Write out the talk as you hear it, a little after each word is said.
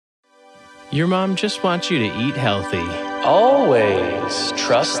Your mom just wants you to eat healthy. Always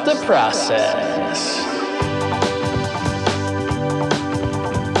trust the process.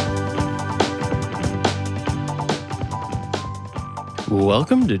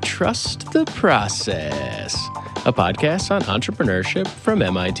 Welcome to Trust the Process, a podcast on entrepreneurship from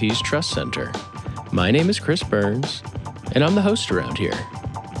MIT's Trust Center. My name is Chris Burns, and I'm the host around here.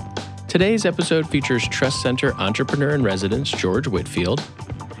 Today's episode features Trust Center Entrepreneur in Residence George Whitfield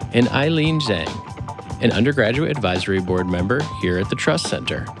and Eileen Zhang, an Undergraduate Advisory Board member here at the Trust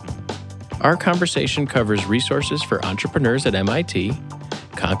Center. Our conversation covers resources for entrepreneurs at MIT,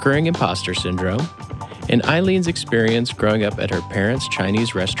 conquering imposter syndrome, and Eileen's experience growing up at her parents'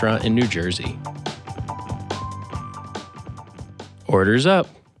 Chinese restaurant in New Jersey. Orders up.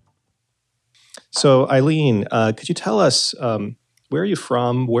 So Eileen, could you tell us where are you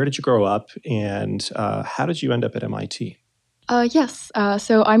from, where did you grow up, and how did you end up at MIT? Yes.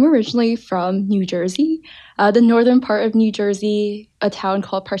 So I'm originally from New Jersey, the northern part of New Jersey, a town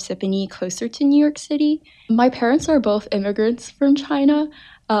called Parsippany, closer to New York City. My parents are both immigrants from China.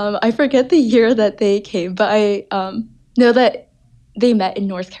 I forget the year that they came, but I know that they met in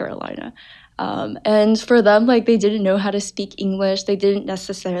North Carolina. And for them, they didn't know how to speak English. They didn't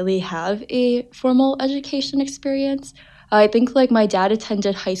necessarily have a formal education experience. I think my dad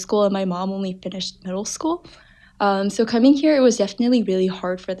attended high school and my mom only finished middle school. So coming here, it was definitely really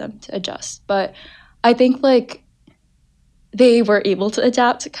hard for them to adjust. But I think they were able to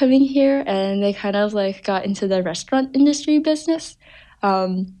adapt to coming here, and they kind of got into the restaurant industry business.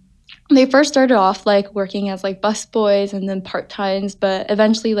 They first started off working as busboys and then part-times, but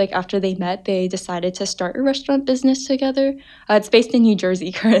eventually after they met, they decided to start a restaurant business together. It's based in New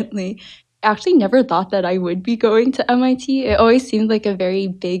Jersey currently. I actually never thought that I would be going to MIT. It always seemed like a very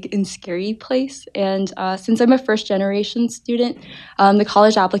big and scary place. And since I'm a first-generation student, the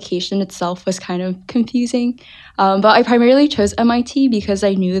college application itself was kind of confusing. But I primarily chose MIT because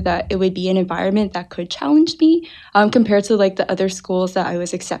I knew that it would be an environment that could challenge me compared to the other schools that I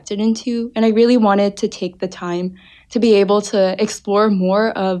was accepted into. And I really wanted to take the time to be able to explore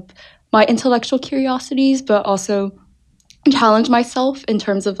more of my intellectual curiosities, but also challenge myself in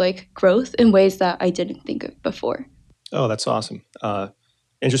terms of growth in ways that I didn't think of before. Oh, that's awesome.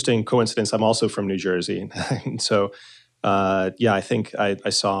 Interesting coincidence. I'm also from New Jersey. So, I think I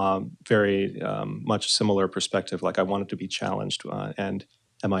saw very much similar perspective. I wanted to be challenged, and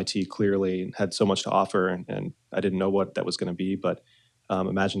MIT clearly had so much to offer, and I didn't know what that was going to be, but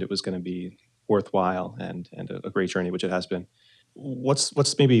imagined it was going to be worthwhile and a great journey, which it has been.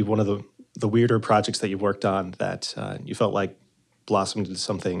 What's maybe one of the weirder projects that you've worked on that you felt blossomed into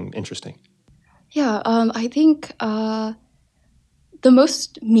something interesting? Yeah, I think the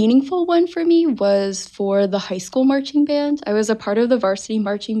most meaningful one for me was for the high school marching band. I was a part of the varsity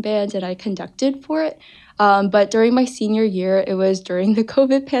marching band and I conducted for it. But during my senior year, it was during the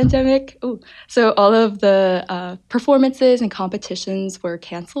COVID pandemic. So all of the performances and competitions were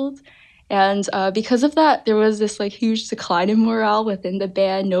canceled. And because of that, there was this huge decline in morale within the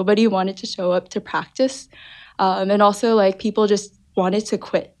band. Nobody wanted to show up to practice. And also people just wanted to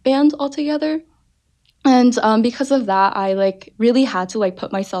quit band altogether. And because of that, I really had to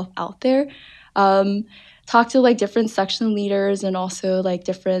put myself out there, talk to different section leaders and also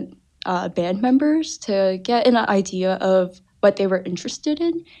different band members to get an idea of what they were interested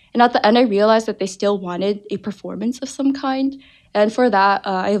in. And at the end, I realized that they still wanted a performance of some kind. And for that,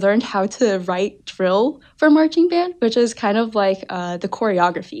 I learned how to write drill for marching band, which is kind of the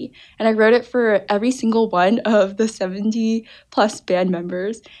choreography. And I wrote it for every single one of the 70 plus band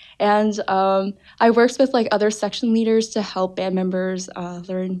members. And I worked with other section leaders to help band members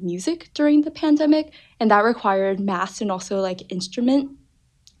learn music during the pandemic. And that required math and also instrument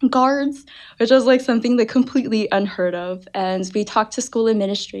guards, which was something completely unheard of. And we talked to school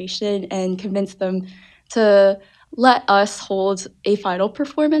administration and convinced them to let us hold a final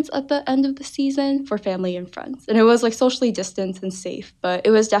performance at the end of the season for family and friends. And it was socially distanced and safe, but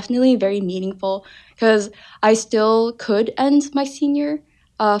it was definitely very meaningful because I still could end my senior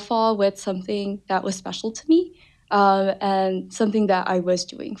fall with something that was special to me and something that I was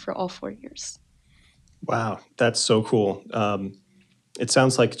doing for all 4 years. Wow, that's so cool. It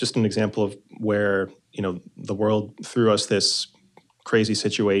sounds like just an example of where, the world threw us this crazy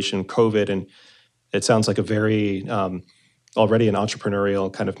situation, COVID, and it sounds like a very already an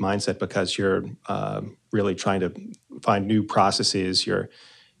entrepreneurial kind of mindset because you're really trying to find new processes. You're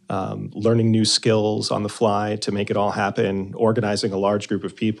learning new skills on the fly to make it all happen, organizing a large group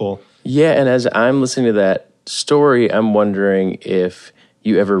of people. Yeah, and as I'm listening to that story, I'm wondering if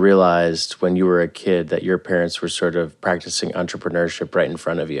you ever realized when you were a kid that your parents were sort of practicing entrepreneurship right in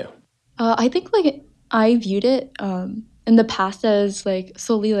front of you? I think like I viewed it in the past as like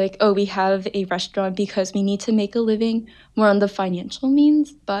solely like, oh, we have a restaurant because we need to make a living, more on the financial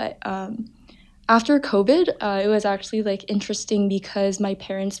means. But after COVID, it was actually like interesting because my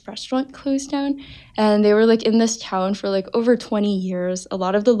parents' restaurant closed down and they were like in this town for like over 20 years. A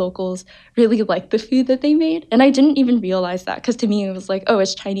lot of the locals really liked the food that they made. And I didn't even realize that because to me it was like, oh,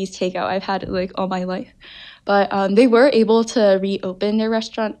 it's Chinese takeout. I've had it like all my life. But they were able to reopen their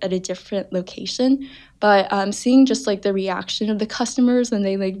restaurant at a different location. But seeing just like the reaction of the customers when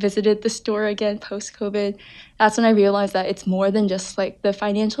they like visited the store again post COVID, that's when I realized that it's more than just like the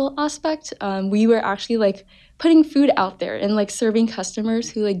financial aspect. We were actually like putting food out there and like serving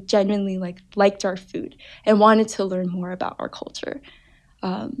customers who like genuinely like liked our food and wanted to learn more about our culture.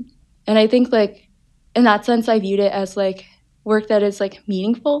 And I think like in that sense, I viewed it as like work that is like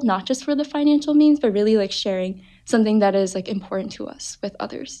meaningful, not just for the financial means, but really like sharing something that is like important to us with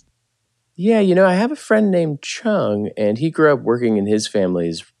others. Yeah, I have a friend named Chung, and he grew up working in his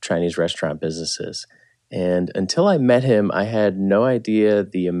family's Chinese restaurant businesses. And until I met him, I had no idea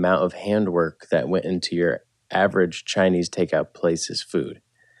the amount of handwork that went into your average Chinese takeout place's food.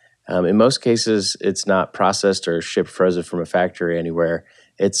 In most cases, it's not processed or shipped frozen from a factory anywhere.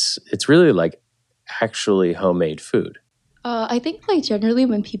 It's really like actually homemade food. I think like generally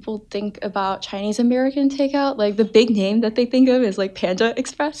when people think about Chinese American takeout, like the big name that they think of is like Panda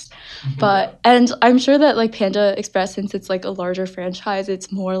Express. And I'm sure that like Panda Express, since it's like a larger franchise,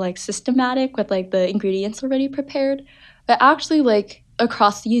 it's more like systematic with like the ingredients already prepared. But actually like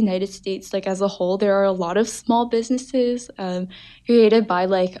across the United States, like as a whole, there are a lot of small businesses created by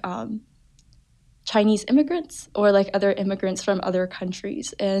like Chinese immigrants or like other immigrants from other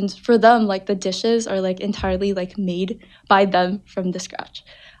countries. And for them, like the dishes are like entirely like made by them from the scratch.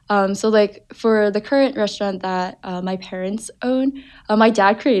 So like for the current restaurant that my parents own, my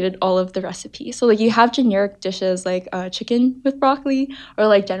dad created all of the recipes. So like you have generic dishes like chicken with broccoli or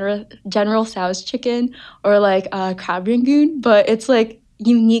like General Tso's chicken or like crab rangoon, but it's like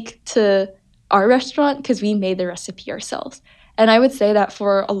unique to our restaurant because we made the recipe ourselves. And I would say that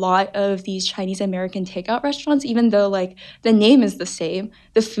for a lot of these Chinese American takeout restaurants, even though like the name is the same,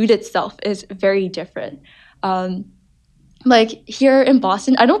 the food itself is very different. Um, like here in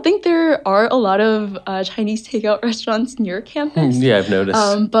Boston, I don't think there are a lot of Chinese takeout restaurants near campus. Yeah, I've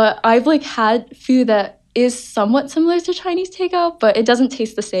noticed. But I've like had food that is somewhat similar to Chinese takeout, but it doesn't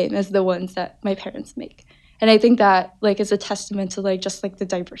taste the same as the ones that my parents make. And I think that like is a testament to like just like the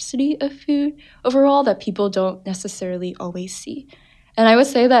diversity of food overall that people don't necessarily always see. And I would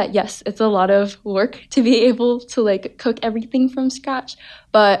say that yes, it's a lot of work to be able to like cook everything from scratch.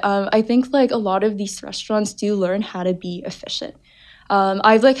 But I think like a lot of these restaurants do learn how to be efficient.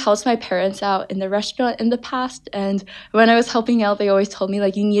 I've like helped my parents out in the restaurant in the past, and when I was helping out, they always told me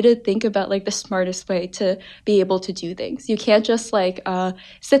like you need to think about like the smartest way to be able to do things. You can't just like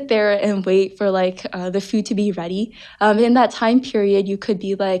sit there and wait for like the food to be ready. In that time period, you could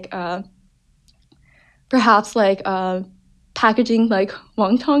be like perhaps like packaging like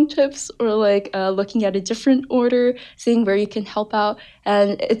wonton chips or like looking at a different order, seeing where you can help out,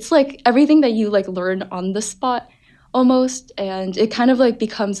 and it's like everything that you like learn on the spot almost, and it kind of like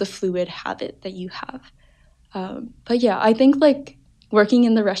becomes a fluid habit that you have. But yeah, I think like working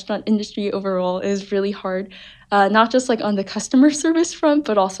in the restaurant industry overall is really hard, not just like on the customer service front,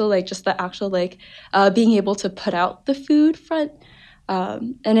 but also like just the actual like being able to put out the food front.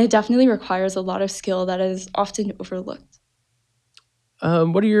 And it definitely requires a lot of skill that is often overlooked.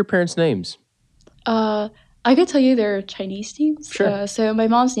 What are your parents' names? I could tell you their Chinese names. Sure. So my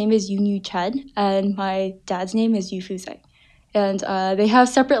mom's name is Yun Yu Chen, and my dad's name is Yu Fu Zhang. And they have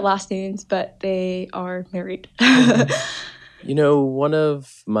separate last names, but they are married. One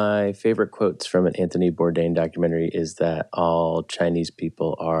of my favorite quotes from an Anthony Bourdain documentary is that all Chinese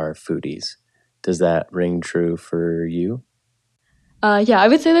people are foodies. Does that ring true for you? Yeah, I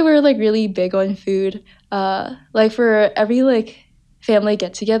would say that we're like really big on food. Like for every like family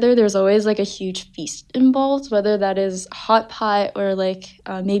get together, there's always like a huge feast involved, whether that is hot pot or like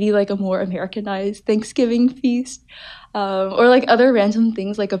maybe like a more Americanized Thanksgiving feast, or like other random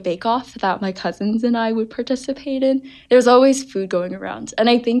things like a bake-off that my cousins and I would participate in. There's always food going around, and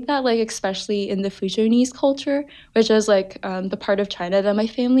I think that like especially in the Fujianese culture, which is like the part of China that my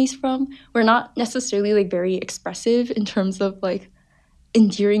family's from, we're not necessarily like very expressive in terms of like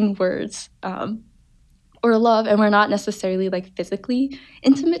endearing words. Or love, and we're not necessarily like physically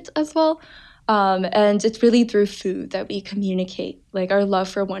intimate as well. And it's really through food that we communicate like our love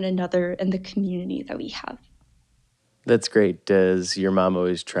for one another and the community that we have. That's great. Does your mom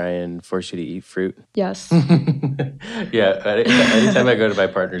always try and force you to eat fruit? Yes. Yeah. Anytime I go to my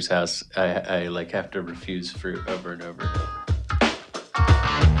partner's house, I like have to refuse fruit over and over and over.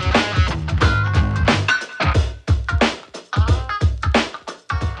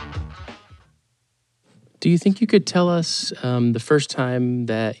 Do you think you could tell us the first time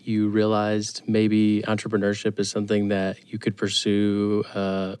that you realized maybe entrepreneurship is something that you could pursue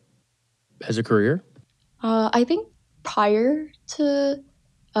as a career? I think prior to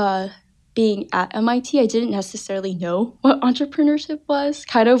uh, being at MIT, I didn't necessarily know what entrepreneurship was.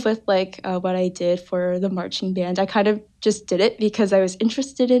 Kind of with what I did for the marching band, I kind of just did it because I was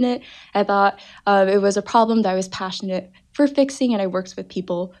interested in it. I thought it was a problem that I was passionate for fixing, and I worked with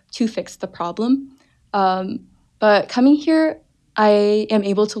people to fix the problem. But coming here, I am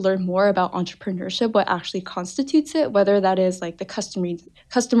able to learn more about entrepreneurship, what actually constitutes it, whether that is like the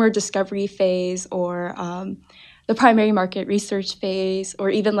customer discovery phase or the primary market research phase, or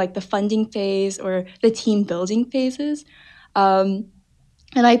even like the funding phase or the team building phases. And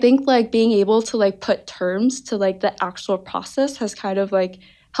I think like being able to like put terms to like the actual process has kind of like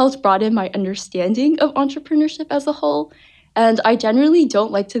helped broaden my understanding of entrepreneurship as a whole. And I generally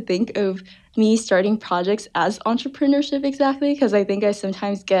don't like to think of me starting projects as entrepreneurship exactly, because I think I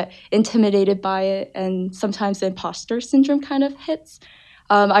sometimes get intimidated by it, and sometimes the imposter syndrome kind of hits.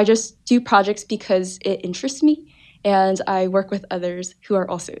 I just do projects because it interests me, and I work with others who are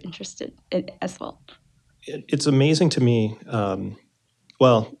also interested in it as well. It's amazing to me.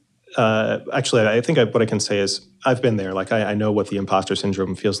 Well, actually, I think what I can say is I've been there. Like I know what the imposter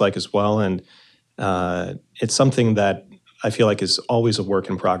syndrome feels like as well, and it's something that I feel like is always a work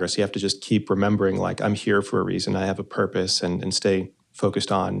in progress. You have to just keep remembering, like I'm here for a reason. I have a purpose, and stay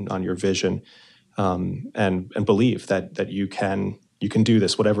focused on your vision, and believe that you can do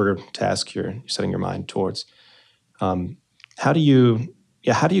this, whatever task you're setting your mind towards. How do you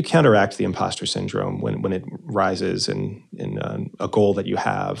how do you counteract the imposter syndrome when it rises in a goal that you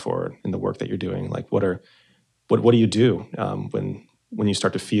have or in the work that you're doing? Like what do you do when you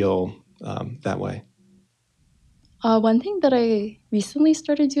start to feel that way? One thing that I recently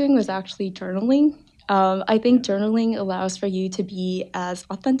started doing was actually journaling. I think journaling allows for you to be as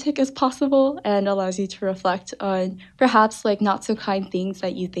authentic as possible and allows you to reflect on perhaps like not so kind things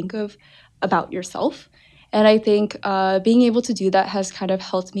that you think of about yourself. And I think being able to do that has kind of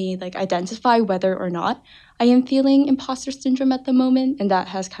helped me like identify whether or not I am feeling imposter syndrome at the moment, and that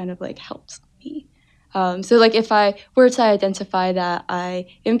has kind of like helped me. So like if I were to identify that I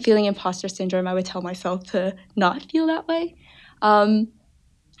am feeling imposter syndrome, I would tell myself to not feel that way. Um,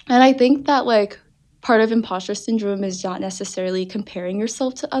 and I think that like part of imposter syndrome is not necessarily comparing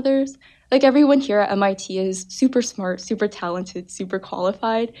yourself to others. Like everyone here at MIT is super smart, super talented, super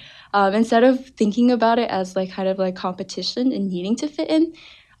qualified. Instead of thinking about it as like kind of like competition and needing to fit in,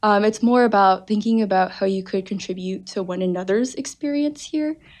 it's more about thinking about how you could contribute to one another's experience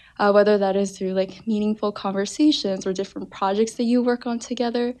here, whether that is through like meaningful conversations or different projects that you work on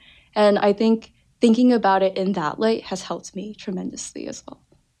together. And I think thinking about it in that light has helped me tremendously as well.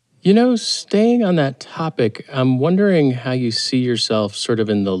 You know, staying on that topic, I'm wondering how you see yourself sort of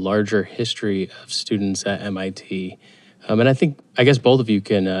in the larger history of students at MIT. And I guess both of you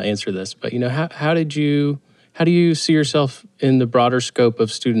can answer this, but you know, how do you see yourself in the broader scope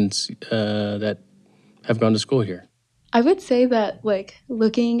of students that have gone to school here? I would say that, like,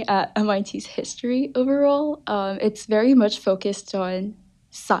 looking at MIT's history overall, it's very much focused on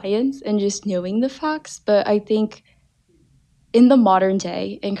science and just knowing the facts. But I think in the modern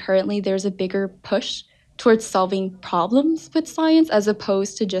day and currently, there's a bigger push towards solving problems with science as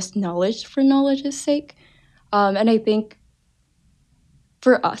opposed to just knowledge for knowledge's sake. And I think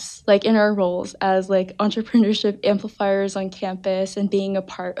for us, like in our roles as like entrepreneurship amplifiers on campus and being a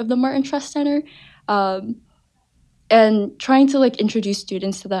part of the Martin Trust Center, um, and trying to like introduce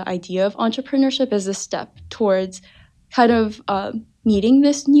students to the idea of entrepreneurship is a step towards kind of meeting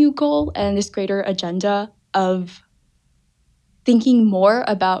this new goal and this greater agenda of thinking more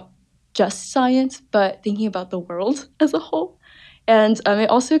about just science, but thinking about the world as a whole. And it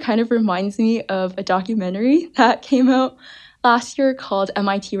also kind of reminds me of a documentary that came out last year called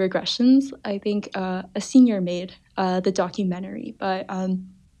MIT Regressions. I think a senior made the documentary, but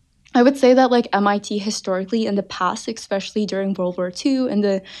I would say that like MIT historically in the past, especially during World War II and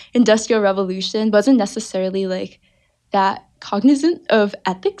the Industrial Revolution, wasn't necessarily like that cognizant of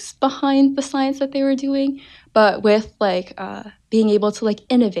ethics behind the science that they were doing. But with like being able to like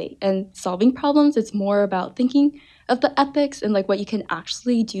innovate and solving problems, it's more about thinking of the ethics and like what you can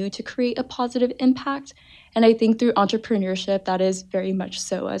actually do to create a positive impact. And I think through entrepreneurship, that is very much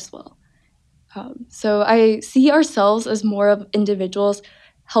so as well. So I see ourselves as more of individuals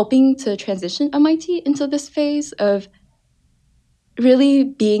helping to transition MIT into this phase of really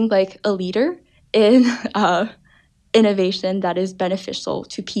being like a leader in innovation that is beneficial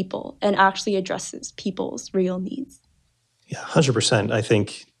to people and actually addresses people's real needs. Yeah, 100%. I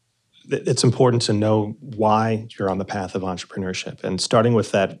think it's important to know why you're on the path of entrepreneurship, and starting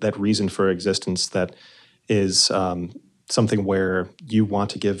with that reason for existence that is something where you want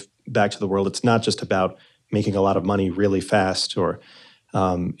to give back to the world. It's not just about making a lot of money really fast, or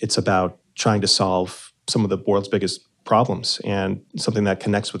it's about trying to solve some of the world's biggest problems and something that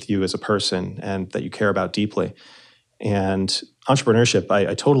connects with you as a person and that you care about deeply. And entrepreneurship,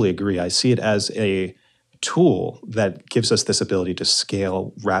 I totally agree. I see it as a tool that gives us this ability to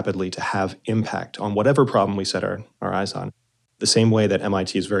scale rapidly, to have impact on whatever problem we set our eyes on. The same way that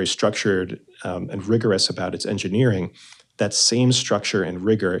MIT is very structured and rigorous about its engineering, that same structure and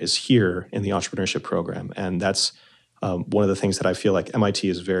rigor is here in the entrepreneurship program. And that's one of the things that I feel like MIT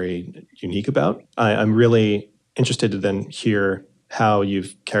is very unique about. I'm really interested to then hear how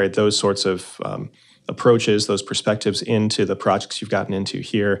you've carried those sorts of approaches, those perspectives into the projects you've gotten into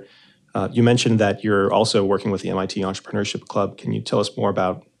here. You mentioned that you're also working with the MIT Entrepreneurship Club. Can you tell us more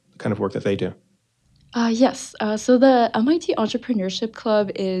about the kind of work that they do? Yes. So the MIT Entrepreneurship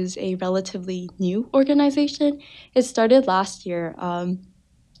Club is a relatively new organization. It started last year.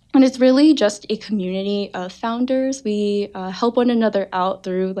 And it's really just a community of founders. We help one another out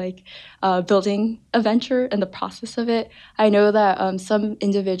through building a venture and the process of it. I know that some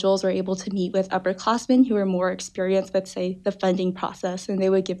individuals were able to meet with upperclassmen who are more experienced with, say, the funding process, and they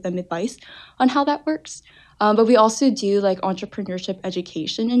would give them advice on how that works. But we also do entrepreneurship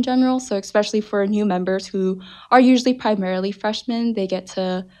education in general. So especially for new members who are usually primarily freshmen, they get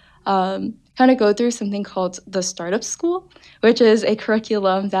to kind of go through something called the Startup School, which is a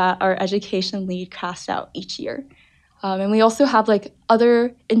curriculum that our education lead crafts out each year. And we also have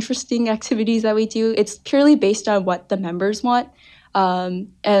other interesting activities that we do. It's purely based on what the members want,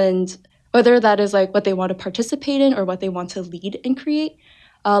 and whether that is what they want to participate in or what they want to lead and create.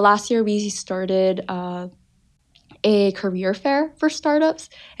 Last year, we started a career fair for startups,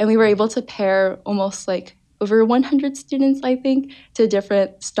 and we were able to pair almost over 100 students, I think, to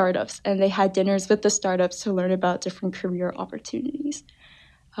different startups. And they had dinners with the startups to learn about different career opportunities.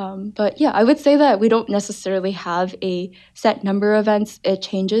 But yeah, I would say that we don't necessarily have a set number of events. It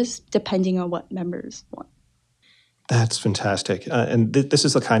changes depending on what members want. That's fantastic. And this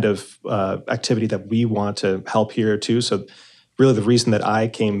is the kind of activity that we want to help here too. So really the reason that I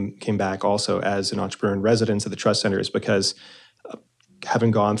came back also as an entrepreneur in residence at the Trust Center is because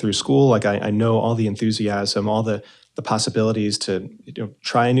having gone through school, I know all the enthusiasm, all the possibilities to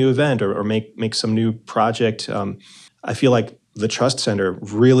try a new event or make some new project. I feel like the Trust Center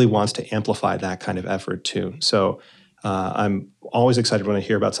really wants to amplify that kind of effort too. So I'm always excited when I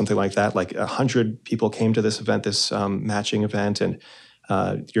hear about something like that. 100 people came to this event, this matching event, and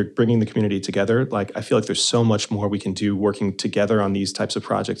you're bringing the community together. I feel like there's so much more we can do working together on these types of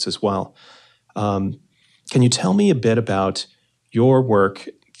projects as well. Can you tell me a bit about your work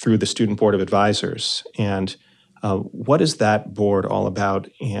through the Student Board of Advisors, and what is that board all about,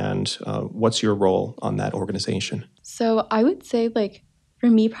 and what's your role on that organization? So I would say, for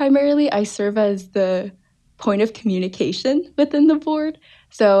me primarily, I serve as the point of communication within the board.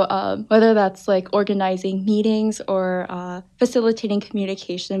 So whether that's organizing meetings or facilitating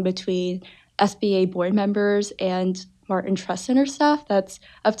communication between SBA board members and Martin Trust Center staff, that's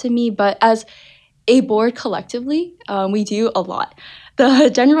up to me. But as a board collectively, we do a lot. The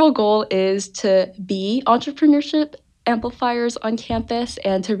general goal is to be entrepreneurship amplifiers on campus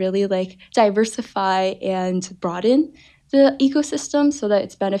and to really diversify and broaden the ecosystem so that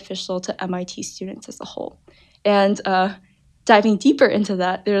it's beneficial to MIT students as a whole. And diving deeper into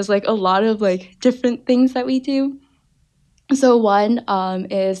that, there's a lot of different things that we do. So one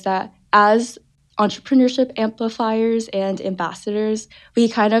is that as entrepreneurship amplifiers and ambassadors, we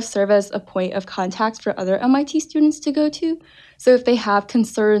kind of serve as a point of contact for other MIT students to go to. So if they have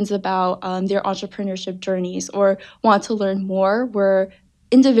concerns about their entrepreneurship journeys or want to learn more, we're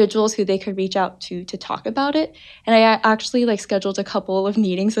individuals who they could reach out to talk about it. And I actually scheduled a couple of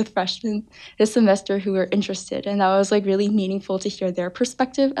meetings with freshmen this semester who were interested, and that was really meaningful to hear their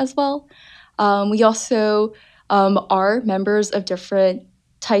perspective as well. We also are members of different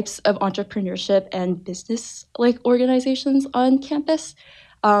types of entrepreneurship and business organizations on campus.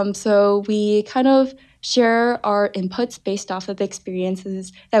 So we kind of share our inputs based off of the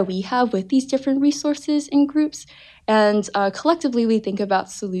experiences that we have with these different resources and groups. And collectively, we think about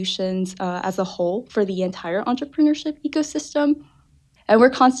solutions as a whole for the entire entrepreneurship ecosystem. And we're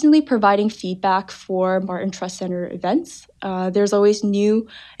constantly providing feedback for Martin Trust Center events. There's always new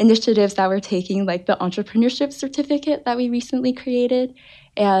initiatives that we're taking, like the Entrepreneurship certificate that we recently created,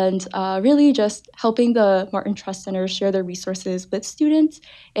 and really just helping the Martin Trust Center share their resources with students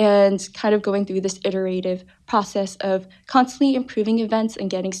and kind of going through this iterative process of constantly improving events and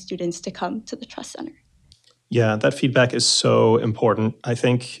getting students to come to the Trust Center. Yeah, that feedback is so important. I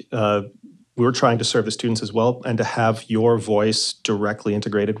think we're trying to serve the students as well, and to have your voice directly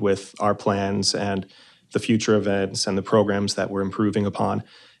integrated with our plans and the future events and the programs that we're improving upon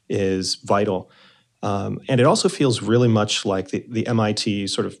is vital. And it also feels really much like the MIT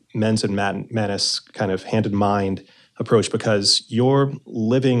sort of mens and manus kind of hand in mind approach, because you're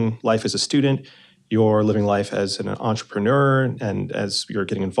living life as a student, you're living life as an entrepreneur, and as you're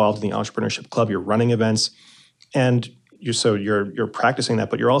getting involved in the entrepreneurship club, you're running events, and you're practicing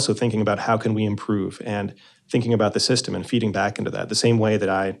that, but you're also thinking about how can we improve and thinking about the system and feeding back into that. The same way that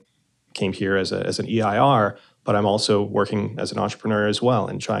I came here as an EIR, but I'm also working as an entrepreneur as well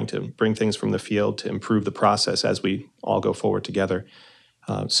and trying to bring things from the field to improve the process as we all go forward together.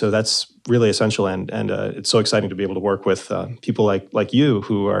 So that's really essential, and it's so exciting to be able to work with people like you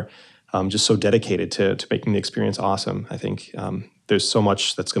who are just so dedicated to making the experience awesome. I think there's so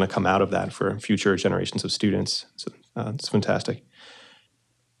much that's going to come out of that for future generations of students. So it's fantastic.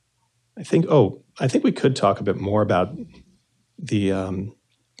 I think we could talk a bit more about the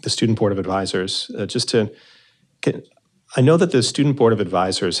Student Board of Advisors. I know that the Student Board of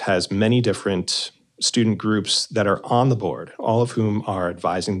Advisors has many different student groups that are on the board, all of whom are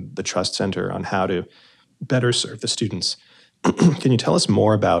advising the Trust Center on how to better serve the students. Can you tell us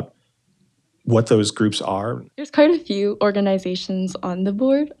more about what those groups are? There's quite a few organizations on the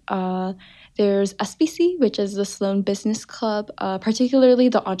board. There's SBC, which is the Sloan Business Club. Particularly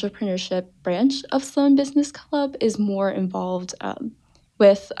the entrepreneurship branch of Sloan Business Club is more involved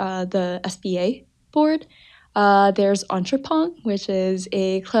with the SBA board. There's Entrepong, which is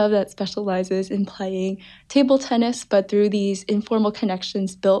a club that specializes in playing table tennis, but through these informal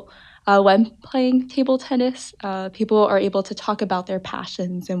connections built when playing table tennis, people are able to talk about their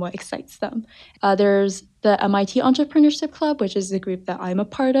passions and what excites them. There's the MIT Entrepreneurship Club, which is the group that I'm a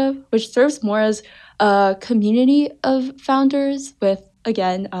part of, which serves more as a community of founders with,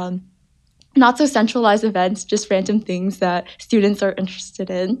 again, not so centralized events, just random things that students are interested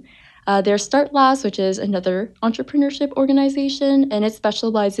in. There's Start Labs, which is another entrepreneurship organization, and it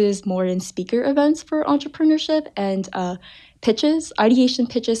specializes more in speaker events for entrepreneurship and ideation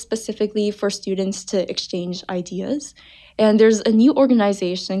pitches specifically for students to exchange ideas. And there's a new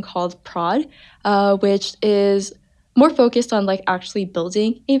organization called PROD, which is more focused on actually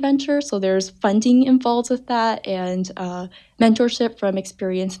building a venture. So there's funding involved with that and mentorship from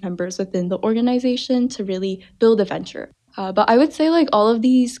experienced members within the organization to really build a venture. But I would say all of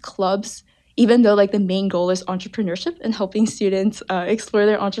these clubs, even though the main goal is entrepreneurship and helping students explore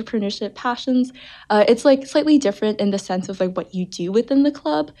their entrepreneurship passions, it's slightly different in the sense of what you do within the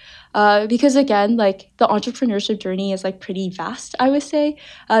club. Because again, the entrepreneurship journey is pretty vast, I would say.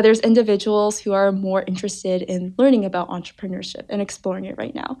 There's individuals who are more interested in learning about entrepreneurship and exploring it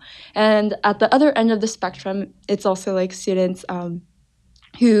right now. And at the other end of the spectrum, it's also students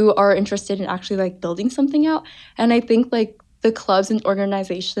who are interested in actually building something out. And I think the clubs and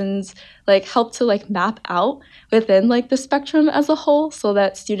organizations help to map out within the spectrum as a whole so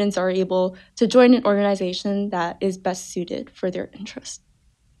that students are able to join an organization that is best suited for their interests.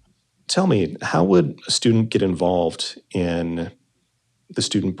 Tell me, how would a student get involved in the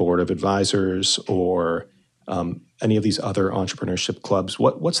Student Board of Advisors or any of these other entrepreneurship clubs?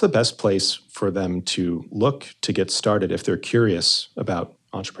 What's the best place for them to look to get started if they're curious about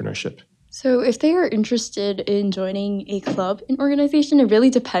entrepreneurship? So if they are interested in joining a club, an organization, it really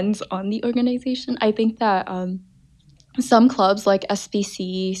depends on the organization. I think that some clubs like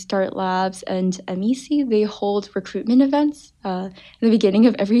SBC, Start Labs, and MEC, they hold recruitment events in the beginning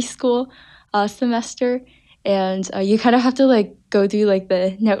of every school semester. And you kind of have to go through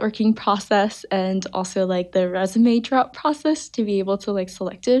the networking process and also the resume drop process to be able to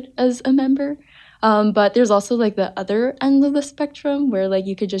selected as a member. But there's also the other end of the spectrum where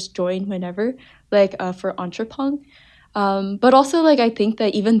you could just join whenever, for Entrepong. But also I think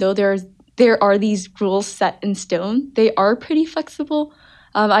that even though there are these rules set in stone, they are pretty flexible.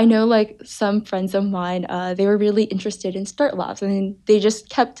 I know some friends of mine, they were really interested in Start Labs, and they just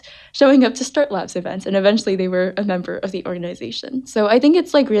kept showing up to Start Labs events, and eventually they were a member of the organization. So I think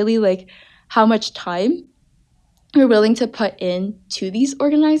it's really how much time you're willing to put in to these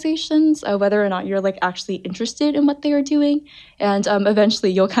organizations, whether or not you're actually interested in what they are doing, and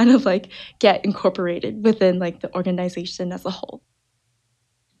eventually you'll kind of get incorporated within the organization as a whole.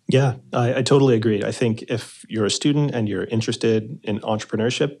 Yeah, I totally agree. I think if you're a student and you're interested in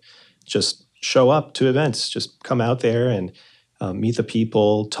entrepreneurship, just show up to events. Just come out there and meet the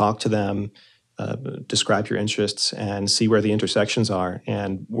people, talk to them, describe your interests, and see where the intersections are.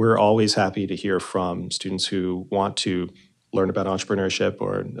 And we're always happy to hear from students who want to learn about entrepreneurship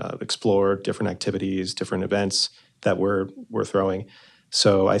or explore different activities, different events that we're throwing.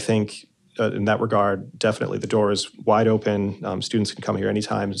 So I think in that regard, definitely the door is wide open. Students can come here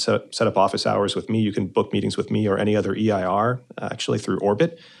anytime, set up office hours with me. You can book meetings with me or any other EIR, actually through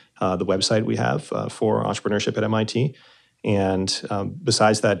Orbit, the website we have for entrepreneurship at MIT. And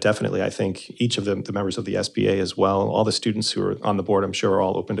besides that, definitely, I think each of the members of the SBA as well, all the students who are on the board, I'm sure are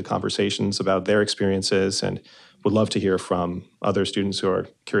all open to conversations about their experiences and would love to hear from other students who are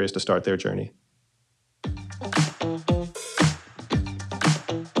curious to start their journey.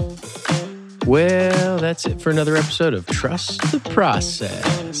 Well, that's it for another episode of Trust the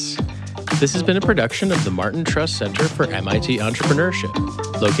Process. This has been a production of the Martin Trust Center for MIT Entrepreneurship,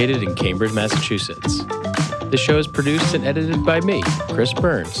 located in Cambridge, Massachusetts. The show is produced and edited by me, Chris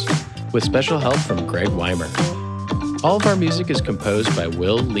Burns, with special help from Greg Weimer. All of our music is composed by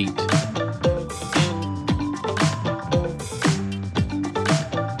Will Leet.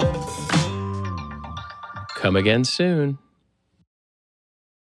 Come again soon.